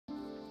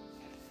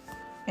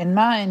In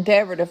my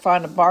endeavor to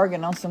find a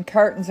bargain on some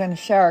curtains and a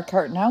shower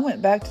curtain, I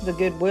went back to the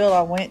Goodwill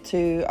I went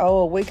to,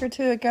 a week or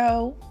two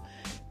ago.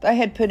 They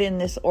had put in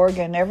this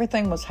organ.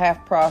 Everything was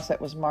half price that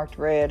was marked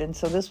red. And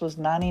so this was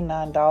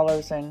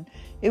 $99 and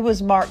it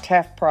was marked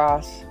half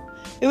price.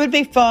 It would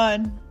be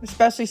fun,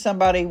 especially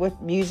somebody with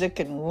music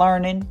and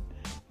learning.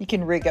 You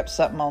can rig up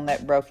something on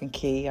that broken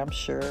key, I'm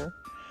sure.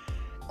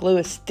 Glue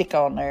a stick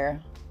on there.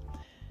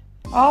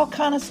 All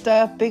kind of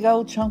stuff, big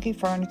old chunky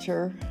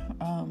furniture,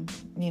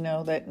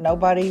 that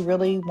nobody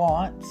really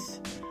wants.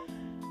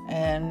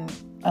 And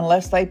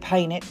unless they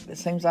paint it, it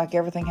seems like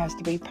everything has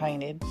to be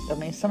painted. I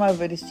mean, some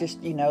of it is just,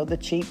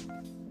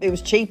 it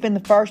was cheap in the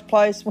first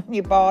place when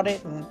you bought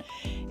it, and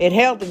it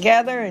held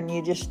together, and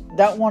you just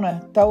don't want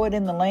to throw it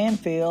in the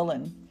landfill.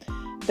 And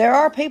there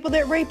are people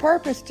that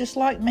repurpose just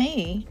like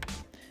me.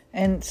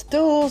 And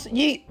stools,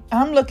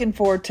 I'm looking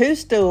for 2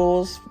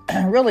 stools,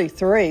 really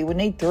 3. We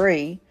need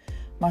 3.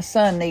 My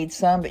son needs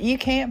some, but you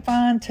can't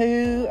find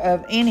 2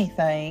 of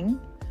anything.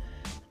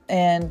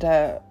 And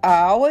I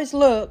always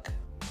look,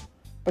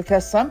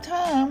 because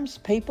sometimes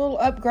people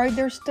upgrade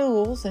their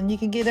stools and you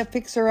can get a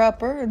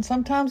fixer-upper, and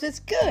sometimes it's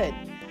good.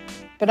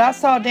 But I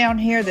saw down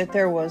here that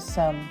there was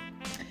some,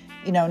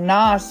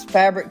 nice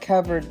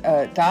fabric-covered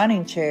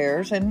dining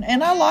chairs, and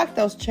I like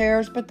those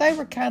chairs, but they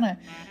were kind of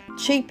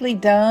cheaply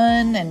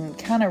done and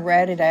kind of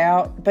ratted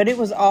out. But it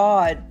was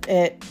odd,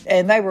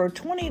 and they were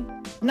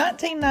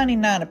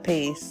 $19.99 a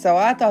piece, so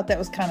I thought that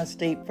was kind of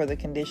steep for the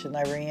condition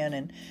they were in.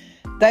 And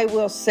they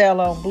will sell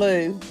on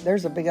Blue.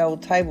 There's a big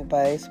old table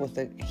base with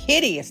a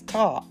hideous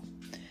top.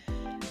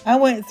 I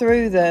went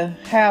through the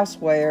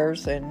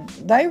housewares, and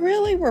they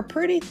really were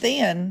pretty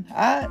thin.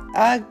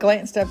 I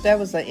glanced up. That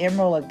was the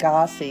Emerald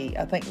Lagasse,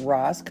 I think,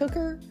 rice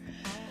cooker.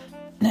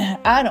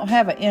 I don't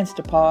have an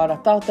Instapot. I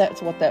thought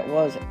that's what that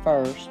was at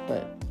first,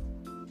 but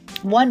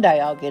one day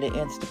I'll get an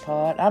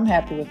Instapot. I'm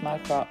happy with my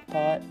crock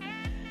pot.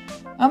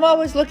 I'm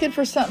always looking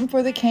for something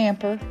for the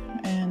camper,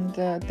 and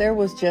there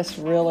was just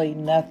really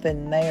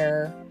nothing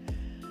there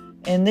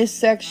in this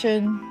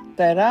section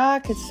that I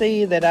could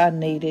see that I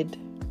needed.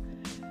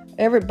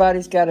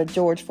 Everybody's got a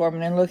George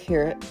Foreman, and look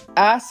here.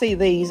 I see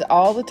these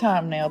all the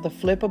time now, the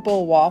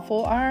flippable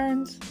waffle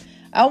irons.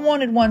 I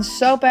wanted one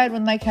so bad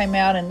when they came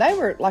out, and they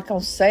were like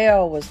on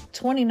sale, was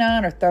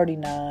 $29 or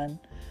 $39.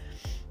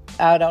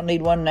 I don't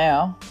need one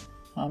now.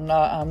 I'm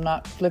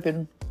not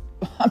flipping.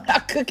 I'm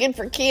not cooking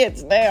for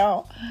kids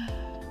now.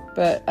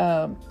 But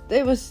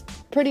it was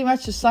pretty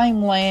much the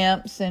same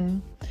lamps,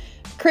 and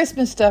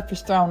Christmas stuff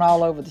was thrown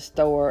all over the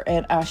store.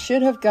 And I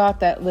should have got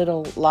that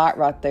little light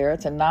right there.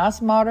 It's a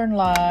nice modern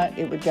light.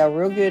 It would go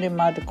real good in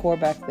my decor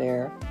back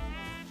there.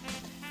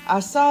 I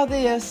saw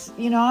this,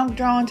 I'm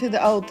drawn to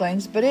the old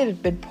things, but it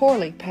had been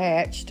poorly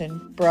patched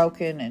and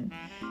broken, and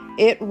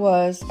it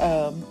was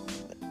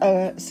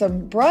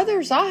some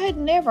brothers I had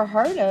never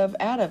heard of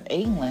out of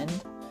England,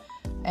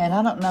 and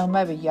I don't know,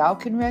 maybe y'all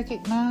can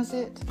recognize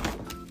it.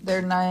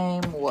 Their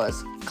name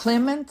was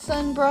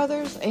Clemenson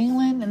Brothers,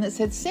 England, and it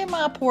said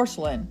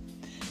semi-porcelain.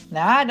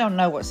 Now, I don't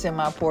know what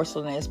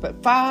semi-porcelain is,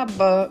 but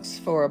 $5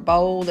 for a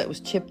bowl that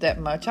was chipped that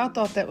much, I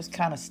thought that was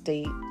kind of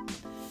steep.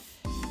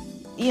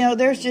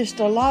 There's just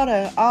a lot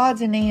of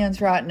odds and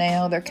ends right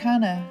now. They're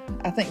kind of,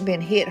 I think,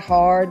 been hit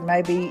hard.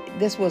 Maybe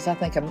this was, I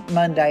think, a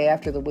Monday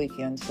after the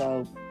weekend,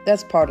 so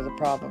that's part of the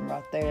problem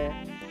right there.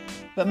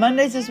 But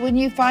Mondays is when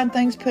you find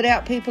things put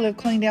out. People have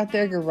cleaned out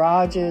their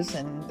garages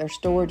and their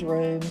storage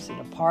rooms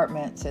and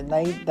apartments, and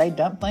they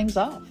dump things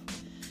off.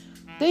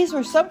 These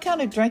were some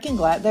kind of drinking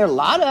glass. There are a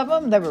lot of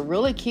them. They were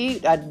really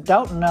cute. I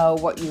don't know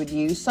what you would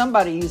use.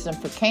 Somebody used them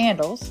for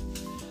candles.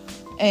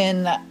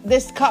 And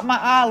this caught my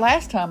eye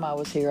last time I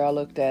was here. I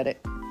looked at it.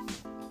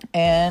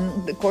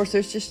 And, of course,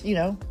 there's just,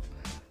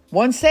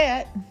 one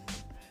set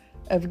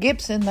of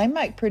Gibson. They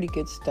make pretty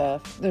good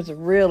stuff. There's a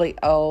really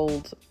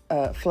old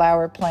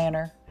flower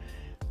planter.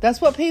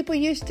 That's what people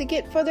used to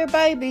get for their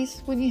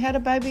babies when you had a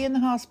baby in the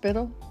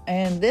hospital.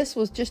 And this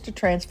was just a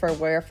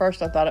transferware.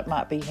 First, I thought it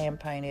might be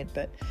hand-painted,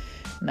 but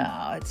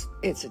no,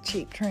 it's a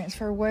cheap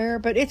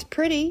transferware. But it's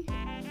pretty.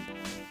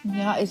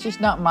 Yeah, it's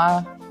just not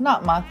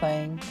my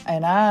thing,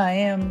 and I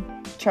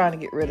am trying to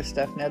get rid of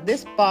stuff now.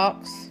 This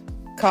box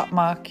caught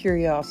my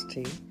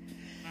curiosity.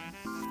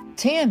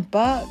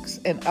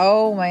 $10, and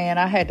oh man,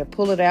 I had to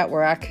pull it out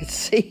where I could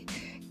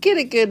get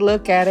a good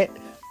look at it.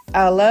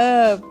 I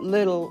love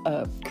little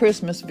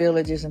Christmas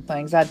villages and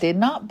things. I did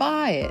not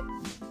buy it.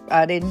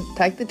 I didn't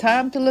take the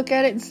time to look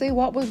at it and see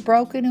what was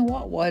broken and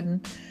what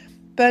wasn't.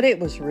 But it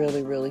was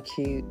really, really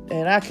cute,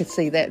 and I could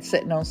see that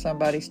sitting on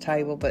somebody's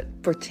table. But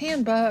for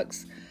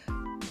 $10,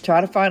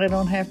 try to find it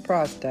on half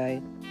price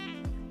day.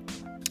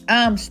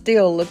 I'm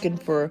still looking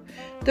for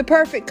the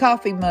perfect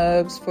coffee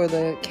mugs for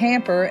the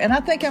camper, and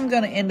I think I'm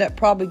going to end up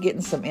probably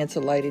getting some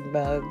insulated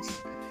mugs.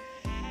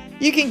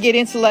 You can get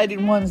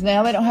insulated ones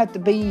now. They don't have to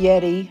be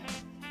Yeti,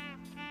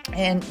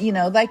 and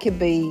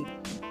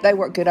they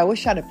work good. I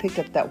wish I'd have picked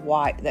up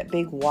that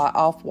big white,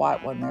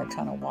 off-white one there,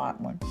 kind of white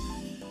one.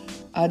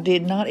 I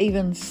did not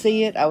even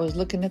see it. I was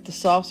looking at the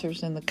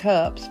saucers and the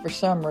cups for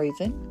some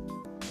reason.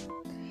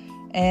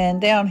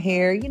 And down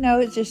here,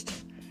 it's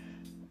just,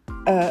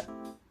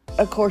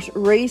 of course,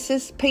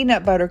 Reese's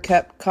Peanut Butter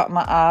Cup caught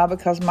my eye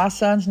because my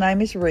son's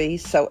name is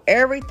Reese. So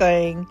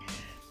everything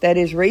that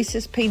is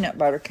Reese's Peanut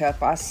Butter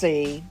Cup I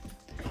see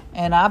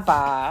and I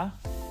buy.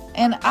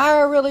 And I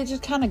really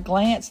just kind of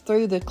glance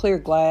through the clear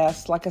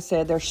glass. Like I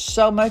said, there's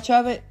so much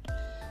of it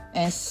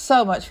and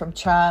so much from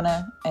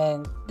China.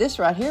 And this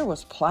right here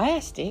was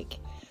plastic.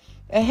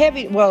 A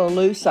heavy, a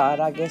lucite,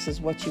 I guess is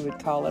what you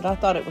would call it. I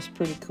thought it was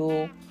pretty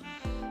cool.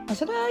 I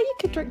said, you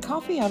could drink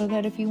coffee out of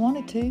that if you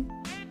wanted to.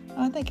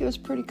 I think it was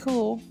pretty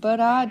cool, but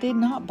I did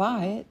not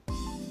buy it.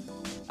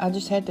 I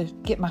just had to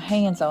get my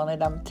hands on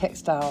it. I'm a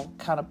textile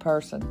kind of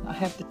person. I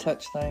have to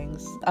touch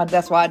things.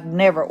 That's why I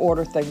never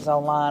order things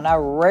online. I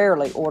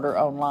rarely order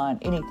online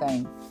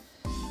anything.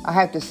 I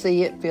have to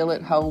see it, feel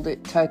it, hold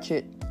it, touch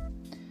it.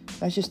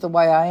 That's just the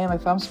way I am.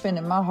 If I'm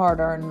spending my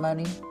hard-earned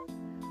money,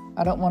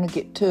 I don't want to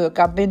get took.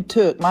 I've been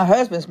took. My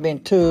husband's been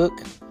took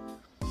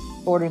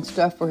ordering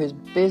stuff for his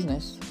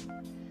business.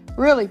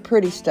 Really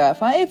pretty stuff.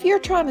 If you're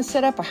trying to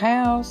set up a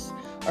house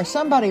or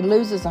somebody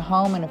loses a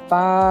home in a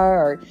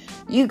fire or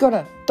you're going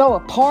to throw a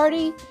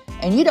party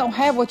and you don't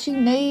have what you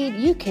need,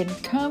 you can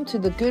come to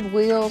the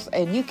Goodwills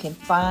and you can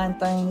find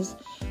things.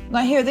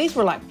 Now here, these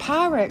were like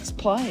Pyrex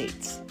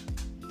plates.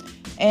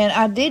 And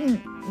I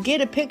didn't get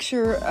a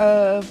picture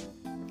of,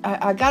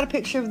 I got a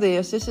picture of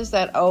this. This is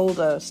that old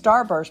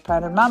Starburst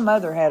pattern. My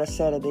mother had a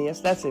set of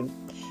this. That's in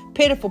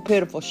pitiful,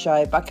 pitiful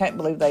shape. I can't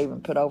believe they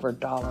even put over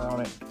 $1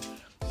 on it.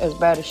 As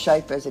bad a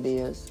shape as it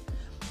is.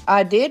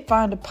 I did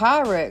find a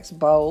Pyrex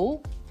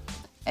bowl,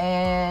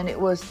 and it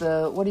was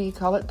the,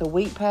 the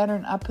wheat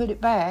pattern. I put it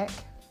back.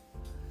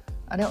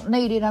 I don't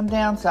need it. I'm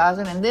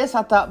downsizing. And this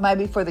I thought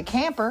maybe for the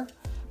camper,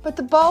 but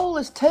the bowl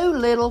is too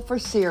little for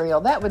cereal.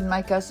 That would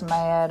make us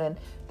mad. And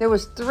there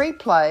was 3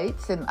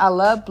 plates, and I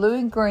love blue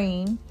and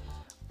green,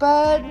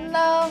 but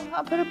no,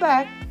 I put it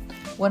back.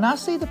 When I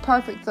see the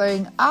perfect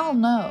thing, I'll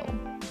know.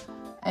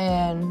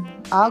 And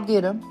I'll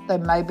get them. They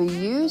may be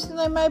used and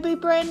they may be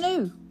brand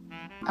new.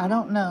 I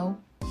don't know.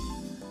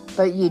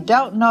 But you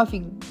don't know if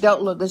you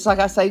don't look. It's like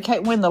I say, you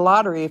can't win the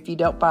lottery if you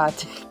don't buy a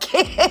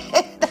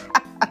ticket.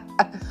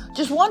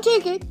 Just one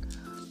ticket.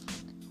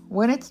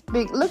 When it's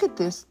big, look at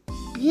this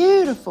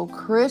beautiful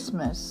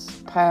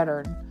Christmas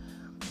pattern.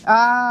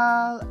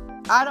 I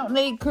don't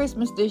need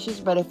Christmas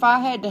dishes, but if I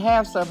had to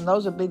have some,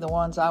 those would be the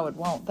ones I would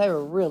want. They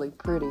were really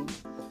pretty.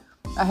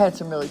 I had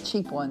some really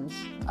cheap ones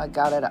I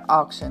got at an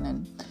auction.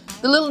 And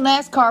the little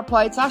NASCAR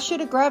plates, I should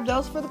have grabbed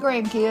those for the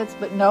grandkids.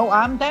 But no,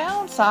 I'm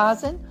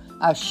downsizing.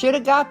 I should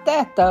have got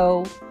that,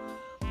 though.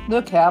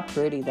 Look how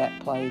pretty that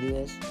plate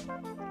is.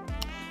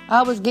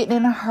 I was getting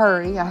in a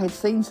hurry. I had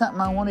seen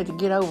something I wanted to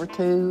get over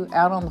to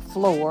out on the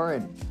floor.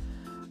 And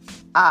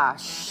I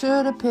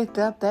should have picked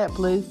up that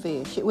blue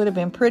fish. It would have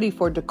been pretty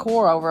for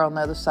decor over on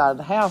the other side of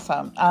the house.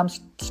 I'm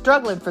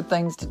struggling for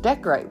things to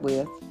decorate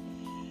with,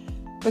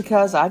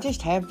 because I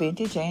just have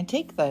vintage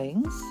antique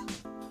things.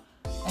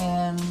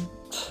 And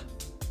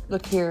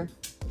look here.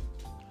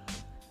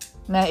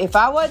 Now, if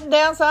I wasn't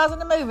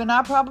downsizing and moving,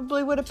 I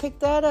probably would have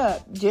picked that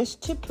up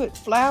just to put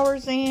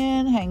flowers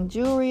in, hang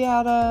jewelry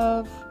out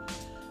of.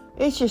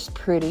 It's just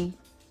pretty.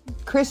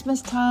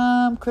 Christmas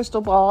time,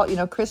 crystal ball,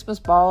 Christmas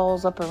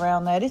balls up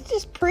around that. It's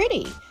just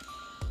pretty.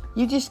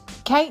 You just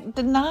can't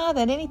deny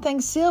that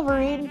anything silver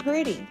isn't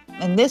pretty.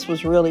 And this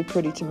was really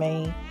pretty to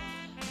me.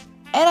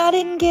 And I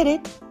didn't get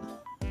it.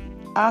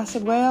 I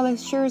said, well,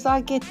 as sure as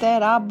I get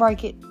that, I'll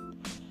break it.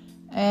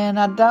 And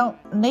I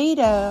don't need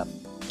a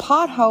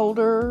pot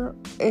holder.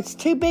 It's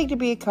too big to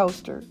be a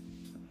coaster.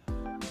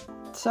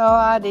 So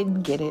I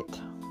didn't get it.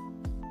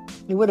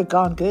 It would have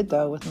gone good,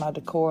 though, with my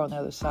decor on the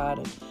other side.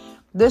 And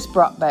this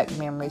brought back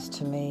memories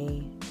to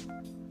me.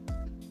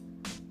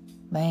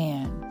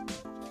 Man,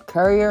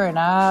 Courier and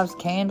Ives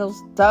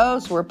candles,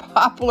 those were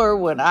popular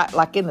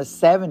like in the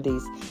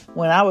 70s,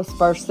 when I was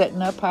first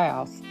setting up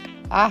house.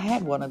 I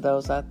had one of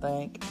those, I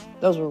think.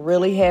 Those were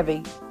really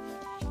heavy.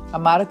 I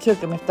might have took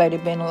them if they'd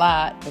have been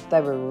light, but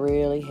they were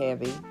really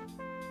heavy.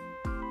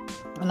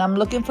 And I'm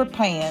looking for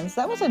pans.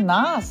 That was a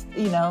nice,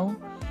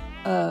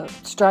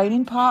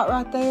 straining pot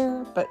right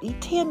there, but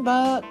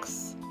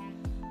 $10.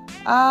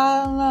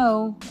 I don't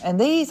know. And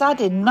these, I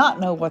did not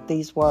know what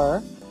these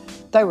were.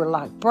 They were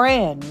like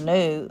brand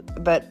new,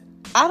 but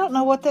I don't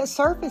know what that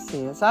surface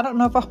is. I don't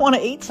know if I want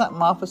to eat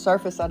something off a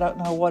surface. I don't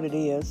know what it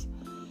is.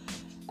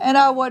 And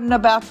I wasn't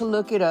about to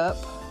look it up.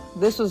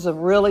 This was a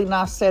really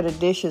nice set of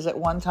dishes at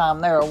one time.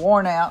 They were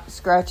worn out,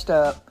 scratched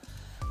up,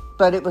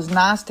 but it was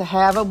nice to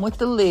have them with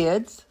the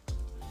lids.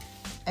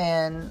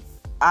 And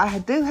I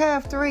do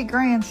have 3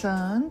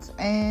 grandsons,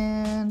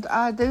 and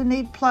I do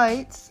need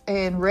plates,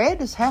 and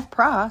red is half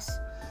price.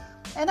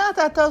 And I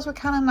thought those were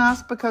kind of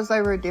nice because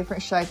they were a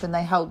different shape and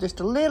they hold just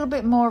a little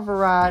bit more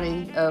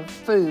variety of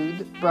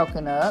food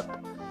broken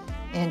up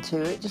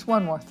into it. Just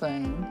one more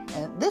thing.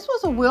 And this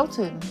was a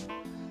Wilton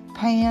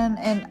pan,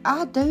 and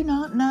I do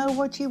not know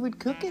what you would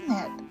cook in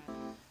that.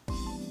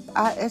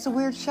 It's a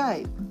weird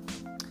shape.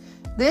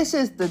 This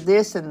is the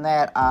this and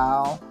that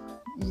aisle.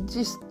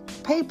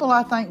 people,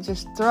 I think,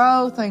 just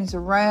throw things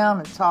around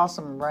and toss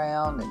them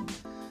around, and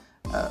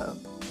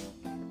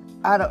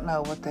I don't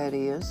know what that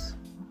is.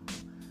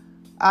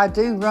 I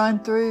do run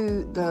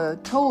through the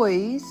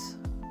toys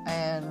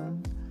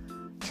and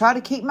try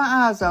to keep my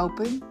eyes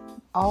open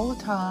all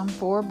the time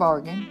for a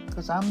bargain,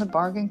 because I'm the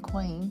bargain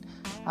queen.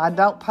 I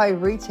don't pay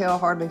retail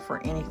hardly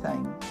for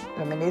anything.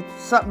 I mean,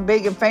 it's something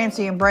big and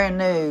fancy and brand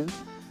new.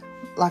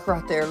 Like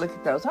right there, look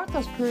at those. Aren't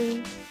those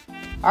pretty?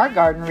 Our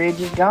Garden Ridge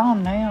is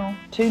gone now,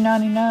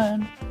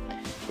 $2.99.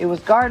 It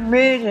was Garden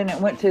Ridge, and it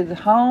went to the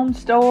home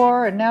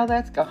store, and now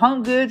that's gone.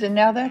 Home Goods, and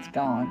now that's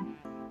gone.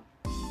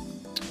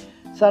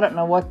 So I don't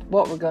know what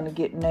we're going to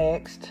get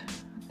next.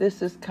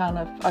 This is kind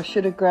of, I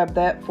should have grabbed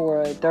that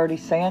for a Dirty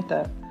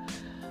Santa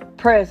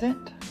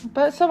present,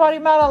 but somebody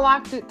might have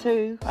liked it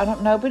too. I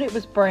don't know, but it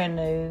was brand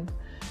new,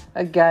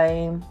 a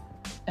game.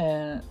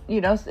 And,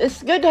 you know,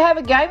 it's good to have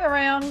a game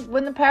around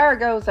when the power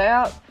goes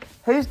out.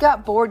 Who's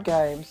got board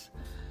games?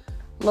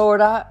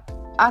 Lord, I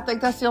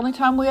think that's the only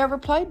time we ever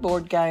played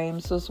board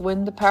games was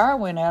when the power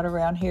went out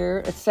around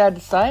here. It's sad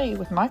to say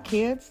with my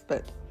kids,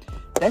 but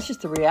that's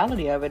just the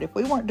reality of it. If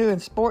we weren't doing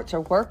sports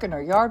or working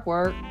or yard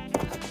work,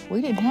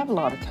 we didn't have a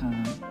lot of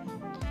time.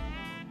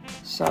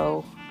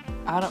 So,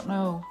 I don't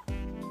know.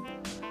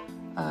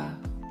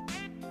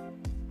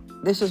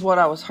 This is what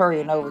I was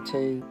hurrying over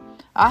to.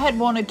 I had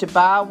wanted to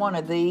buy one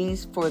of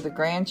these for the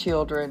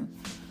grandchildren.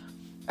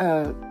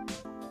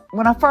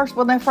 When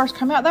they first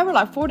came out, they were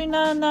like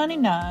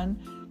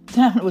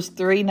 $49.99. It was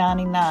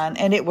 $3.99,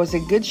 and it was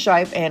in good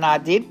shape. And I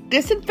did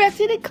disinfect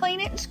it and clean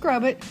it and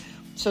scrub it,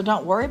 so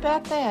don't worry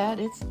about that.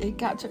 It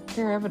got took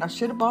care of. And I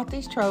should have bought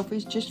these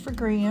trophies just for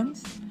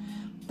grins.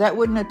 That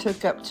wouldn't have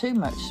took up too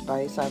much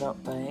space, I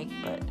don't think,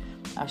 but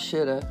I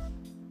should have.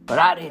 But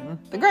I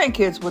didn't. The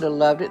grandkids would have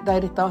loved it.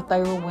 They'd have thought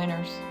they were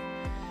winners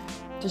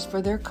just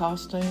for their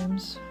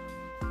costumes.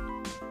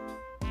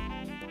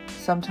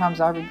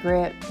 Sometimes I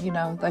regret, you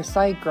know, they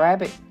say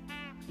grab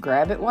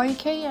it while you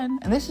can.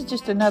 And this is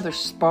just another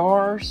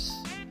sparse,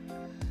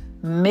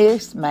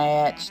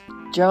 mismatched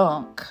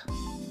junk.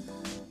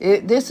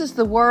 This is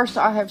the worst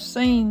I have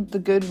seen the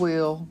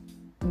Goodwill.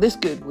 This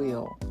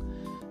Goodwill.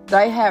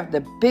 They have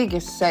the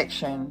biggest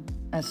section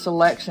and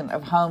selection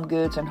of home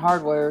goods and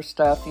hardware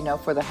stuff, you know,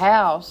 for the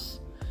house,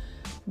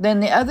 than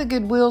the other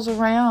Goodwills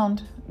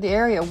around the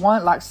area.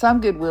 One, like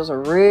some Goodwills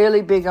are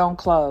really big on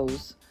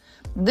clothes.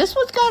 This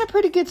one's got a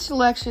pretty good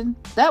selection.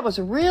 That was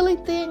really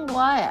thin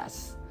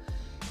glass,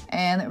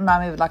 and it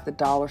reminded me of like the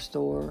dollar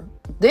store.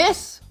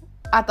 This,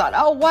 I thought,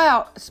 oh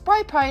wow,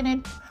 spray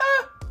painted.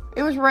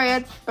 It was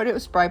red, but it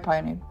was spray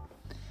painted.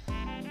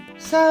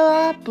 So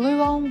I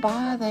blew on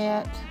by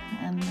that,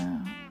 and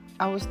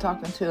I was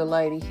talking to a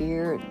lady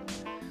here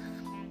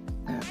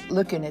and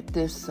looking at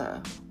this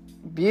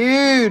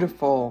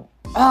beautiful.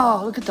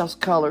 Oh, look at those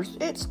colors.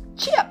 It's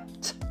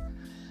chipped.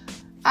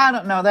 I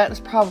don't know. That was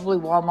probably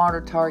Walmart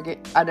or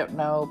Target. I don't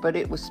know, but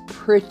it was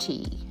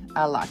pretty.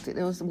 I liked it.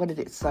 It was, what did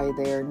it say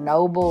there?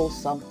 Noble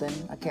something.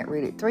 I can't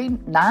read it.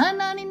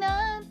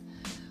 $9.99?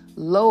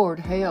 Lord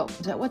help.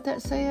 Is that what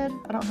that said?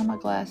 I don't have my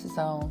glasses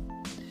on.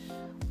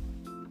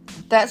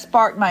 That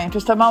sparked my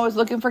interest. I'm always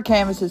looking for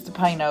canvases to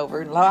paint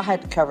over. I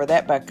had to cover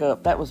that back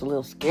up. That was a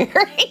little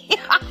scary.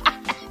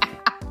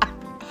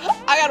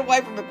 I got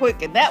away from it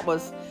quick, and that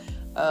was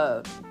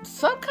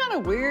some kind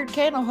of weird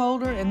candle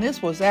holder, and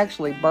this was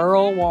actually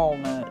burl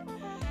walnut.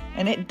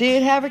 And it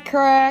did have a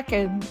crack,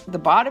 and the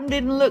bottom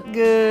didn't look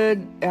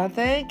good. I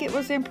think it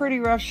was in pretty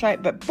rough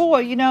shape, but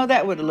boy, you know,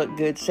 that would have looked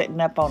good sitting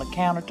up on a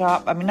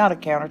countertop. I mean, not a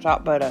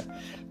countertop, but a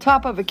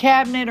top of a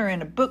cabinet or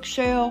in a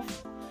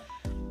bookshelf.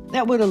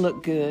 That would have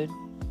looked good.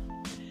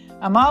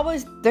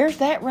 There's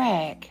that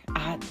rack.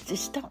 I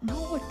just don't know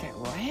what that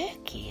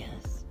rack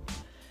is.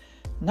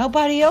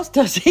 Nobody else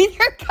does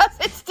either because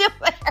it's still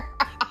there.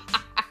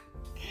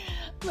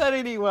 But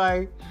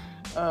anyway,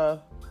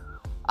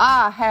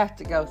 I have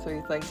to go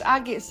through things. I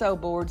get so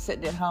bored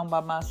sitting at home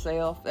by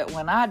myself that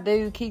when I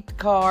do keep the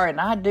car and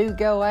I do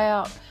go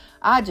out,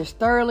 I just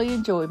thoroughly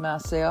enjoy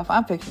myself.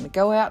 I'm fixing to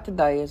go out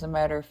today, as a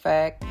matter of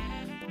fact,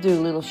 do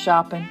a little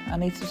shopping. I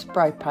need some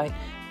spray paint.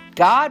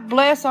 God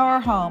bless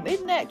our home.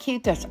 Isn't that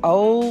cute? That's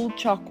old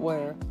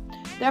chalkware.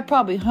 That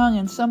probably hung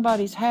in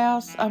somebody's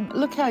house.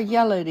 Look how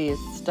yellow it is,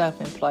 stuff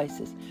in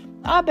places.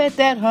 I bet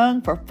that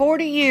hung for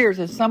 40 years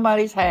in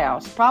somebody's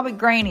house. Probably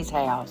Granny's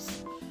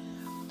house.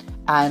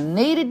 I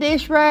need a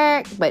dish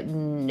rack, but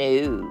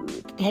no.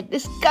 It had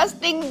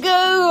disgusting goo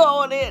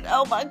on it.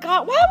 Oh my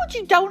God. Why would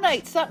you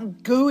donate something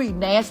gooey,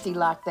 nasty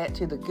like that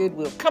to the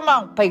Goodwill? Come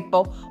on,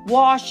 people.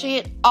 Wash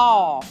it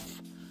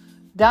off.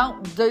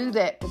 Don't do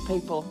that to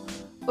people.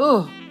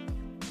 Ugh.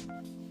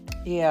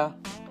 Yeah.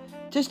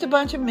 Just a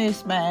bunch of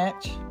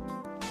mismatch.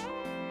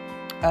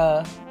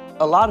 A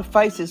lot of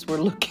faces were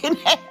looking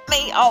at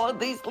me. All of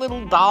these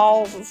little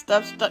dolls and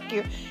stuff stuck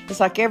here. It's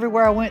like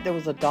everywhere I went, there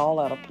was a doll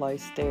out of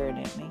place staring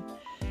at me.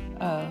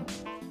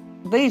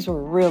 These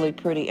were really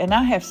pretty. And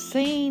I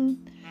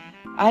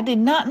did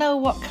not know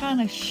what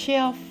kind of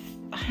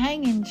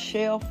hanging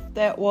shelf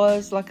that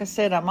was. Like I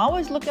said, I'm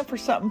always looking for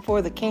something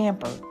for the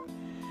camper.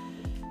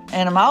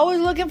 And I'm always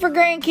looking for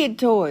grandkid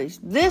toys.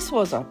 This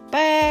was a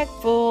bag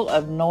full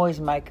of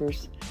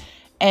noisemakers.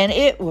 And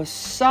it was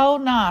so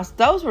nice.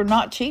 Those were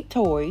not cheap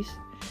toys.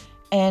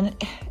 And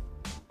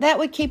that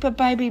would keep a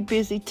baby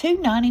busy.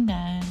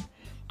 $2.99.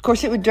 Of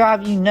course, it would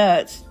drive you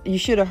nuts. You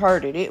should have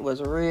heard it. It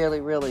was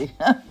really, really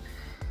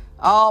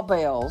all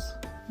bells.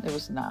 It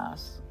was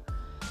nice.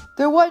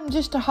 There wasn't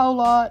just a whole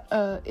lot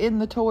in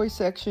the toy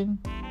section.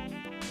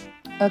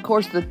 Of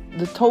course,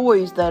 the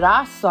toys that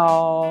I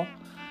saw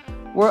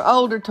were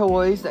older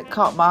toys that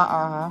caught my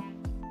eye.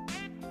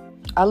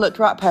 I looked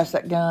right past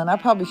that gun. I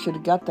probably should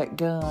have got that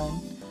gun.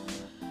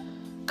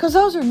 Because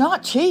those are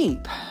not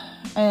cheap.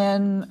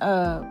 And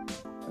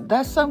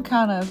that's some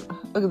kind of...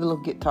 Look at the little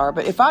guitar.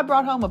 But if I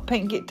brought home a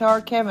pink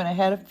guitar, Kevin, it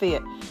had a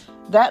fit.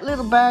 That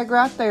little bag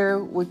right there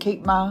would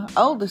keep my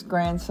oldest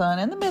grandson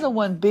and the middle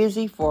one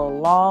busy for a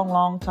long,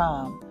 long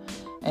time.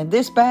 And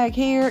this bag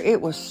here,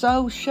 it was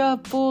so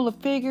shoved full of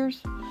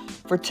figures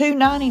for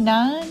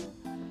 $2.99.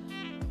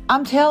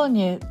 I'm telling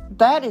you,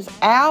 that is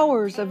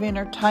hours of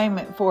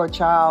entertainment for a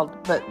child.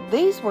 But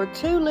these were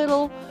too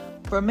little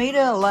for me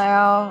to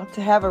allow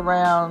to have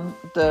around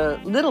the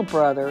little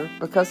brother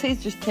because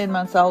he's just 10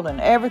 months old and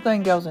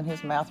everything goes in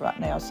his mouth right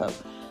now. So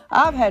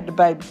I've had to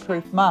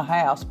baby-proof my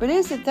house. But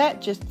isn't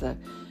that just the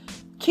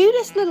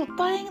cutest little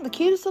thing, the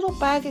cutest little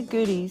bag of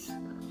goodies?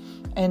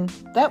 And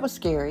that was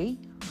scary.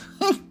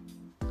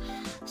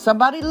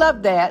 Somebody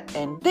loved that.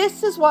 And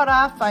this is what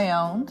I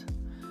found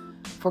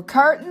for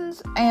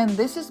curtains. And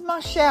this is my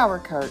shower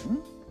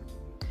curtain.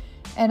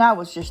 And I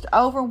was just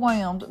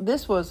overwhelmed.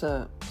 This was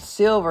a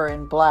silver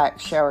and black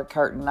shower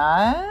curtain.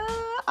 I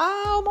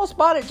almost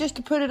bought it just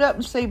to put it up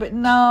and see, but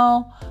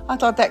no. I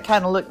thought that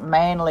kind of looked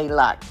manly,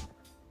 like,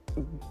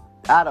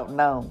 I don't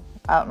know.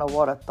 I don't know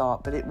what I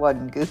thought, but it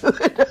wasn't good.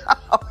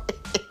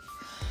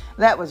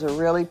 That was a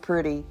really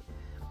pretty,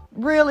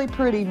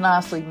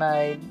 nicely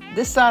made.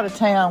 This side of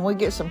town, we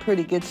get some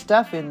pretty good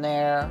stuff in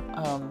there.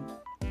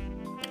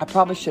 I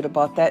probably should have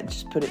bought that and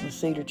just put it in the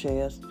cedar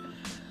chest.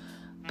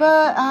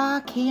 But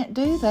I can't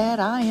do that.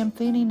 I am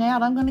thinning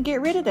out. I'm going to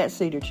get rid of that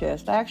cedar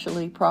chest.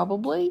 Actually,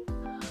 probably.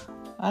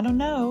 I don't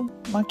know.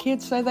 My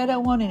kids say they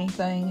don't want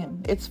anything.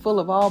 And it's full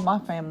of all my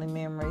family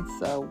memories.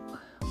 So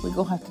we're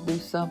going to have to do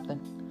something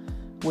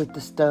with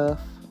the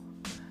stuff.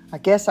 I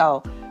guess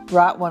I'll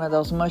write one of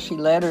those mushy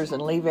letters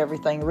and leave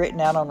everything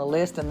written out on the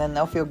list. And then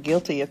they'll feel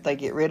guilty if they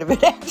get rid of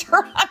it after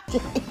I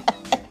do it.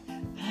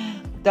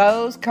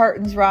 Those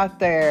curtains right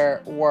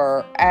there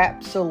were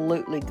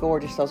absolutely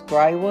gorgeous. Those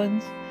gray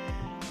ones.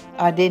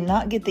 I did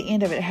not get the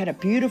end of it. It had a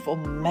beautiful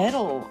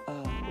metal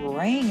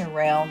ring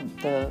around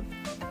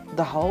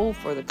the hole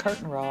for the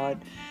curtain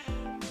rod.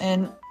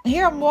 And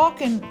here I'm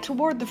walking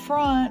toward the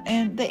front,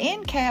 and the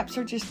end caps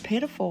are just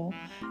pitiful.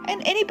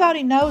 And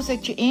anybody knows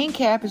that your end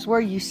cap is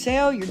where you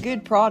sell your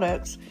good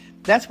products.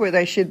 That's where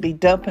they should be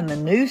dumping the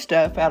new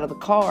stuff out of the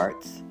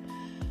carts.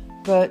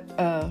 But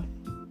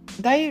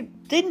they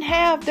didn't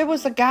have... There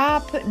was a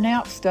guy putting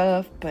out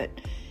stuff, but...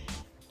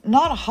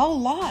 not a whole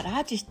lot.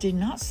 I just did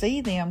not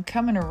see them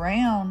coming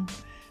around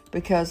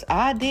because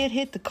I did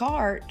hit the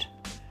cart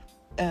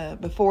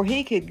before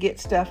he could get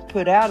stuff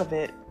put out of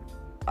it.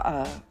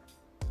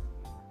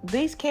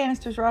 These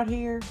canisters right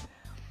here,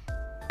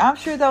 I'm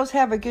sure those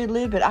have a good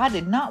lid, but I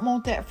did not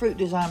want that fruit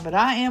design. But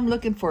I am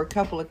looking for a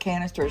couple of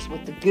canisters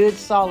with the good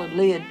solid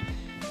lid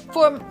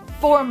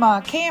for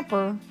my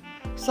camper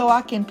so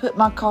I can put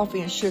my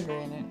coffee and sugar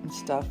in it and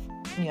stuff.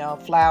 You know,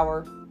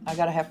 flour. I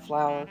got to have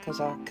flour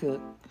because I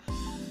cook.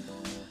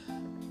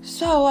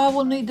 So I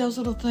will need those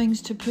little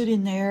things to put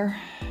in there.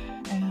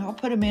 And I'll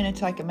put them in and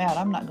take them out.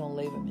 I'm not going to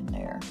leave them in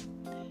there.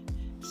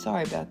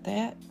 Sorry about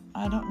that.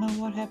 I don't know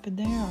what happened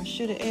there. I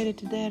should have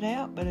edited that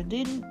out, but I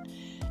didn't.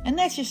 And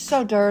that's just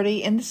so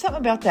dirty. And there's something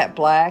about that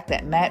black,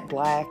 that matte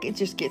black. It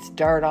just gets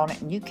dirt on it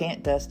and you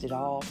can't dust it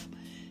off.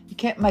 You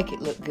can't make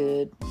it look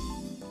good.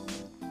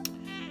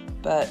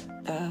 But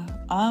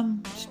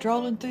I'm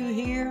strolling through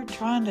here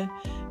trying to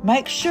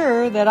make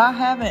sure that I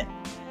haven't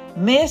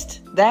missed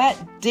that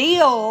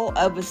deal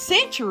of a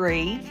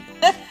century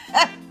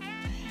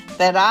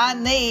that I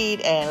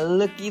need. And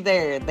looky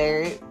there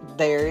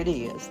it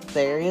is.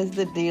 There is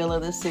the deal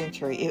of the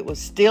century. It was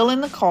still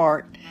in the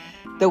cart.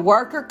 The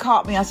worker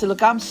caught me. I said,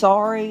 look, I'm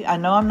sorry. I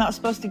know I'm not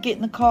supposed to get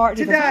in the cart.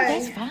 He goes, oh,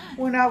 that's fine.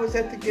 When I was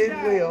at the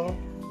Goodwill,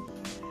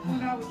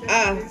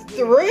 I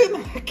threw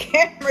my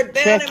camera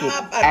down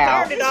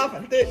I turned it off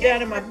and threw it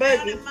down in my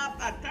budget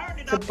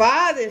to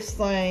buy this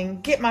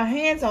thing, get my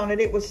hands on it.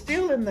 It was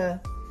still in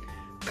the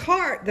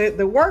cart.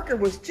 The worker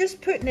was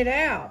just putting it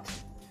out.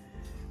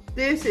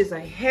 This is a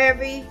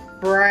heavy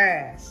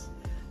brass,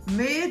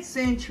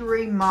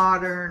 mid-century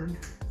modern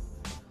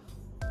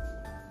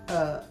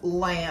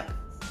lamp.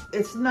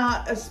 It's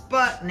not a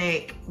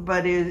Sputnik,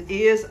 but it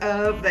is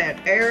of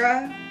that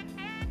era.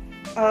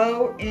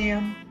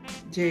 OMG.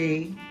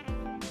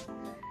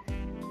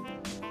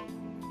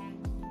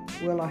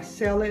 Will I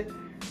sell it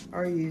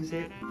or use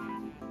it?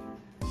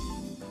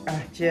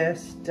 I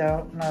just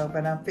don't know,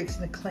 but I'm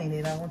fixing to clean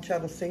it. I want y'all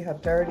to see how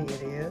dirty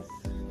it is.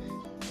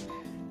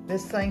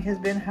 This thing has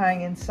been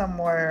hanging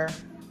somewhere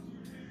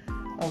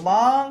a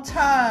long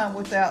time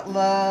without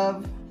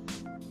love.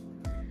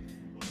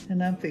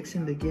 And I'm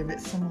fixing to give it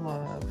some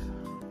love.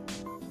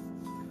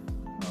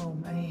 Oh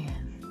man.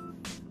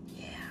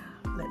 Yeah,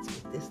 let's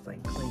get this thing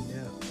cleaned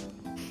up.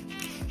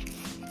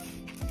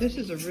 This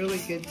is a really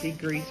good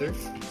degreaser.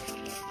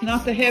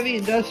 Not the heavy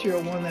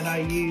industrial one that I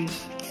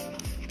use.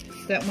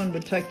 That one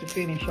would take the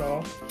finish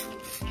off.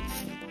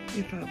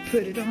 If I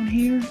put it on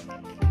here.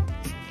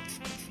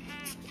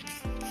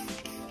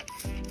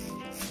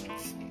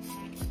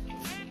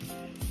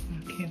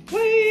 I can't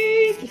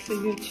wait to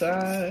see it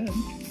shine.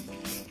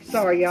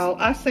 Sorry, y'all.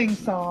 I sing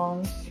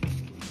songs.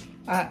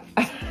 Don't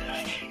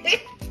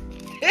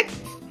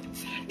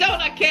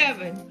I,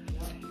 Kevin?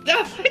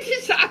 Don't I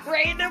just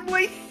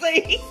randomly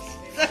sing?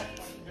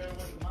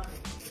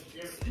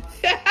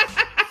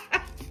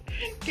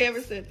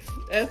 Kevin said,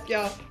 "Ask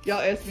y'all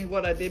asked me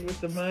what I did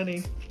with the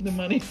money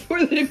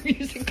for the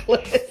music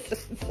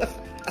lessons."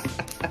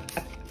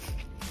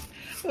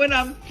 When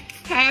I'm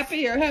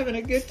happy or having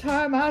a good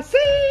time, I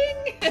sing.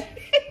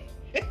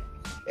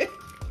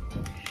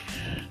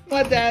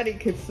 My daddy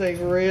could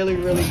sing really,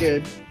 really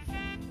good,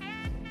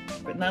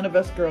 but none of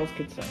us girls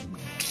could sing.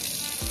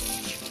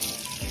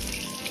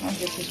 I'll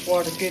get this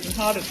water good and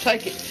hot. It'll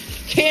take it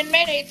 10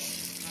 minutes.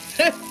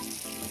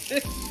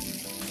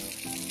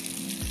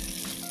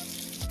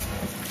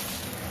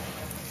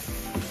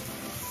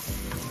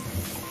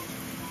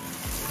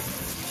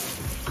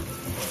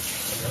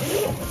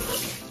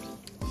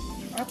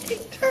 I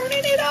keep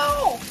turning it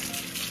off.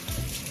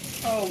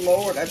 Oh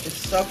Lord, I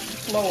just soaked the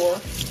floor.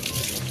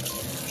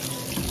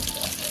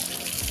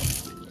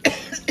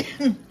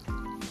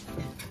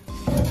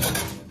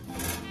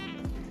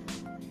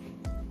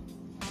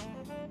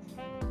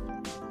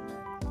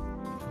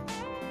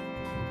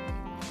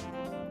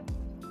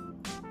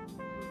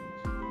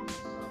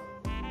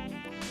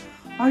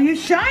 Are you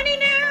shiny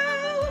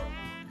now?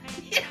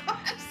 Yeah,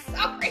 I'm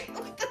sorry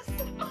with the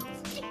sauce.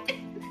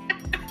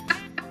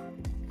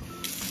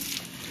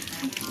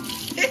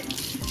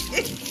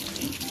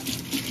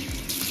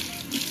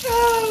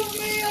 Oh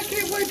man, I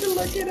can't wait to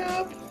look it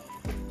up.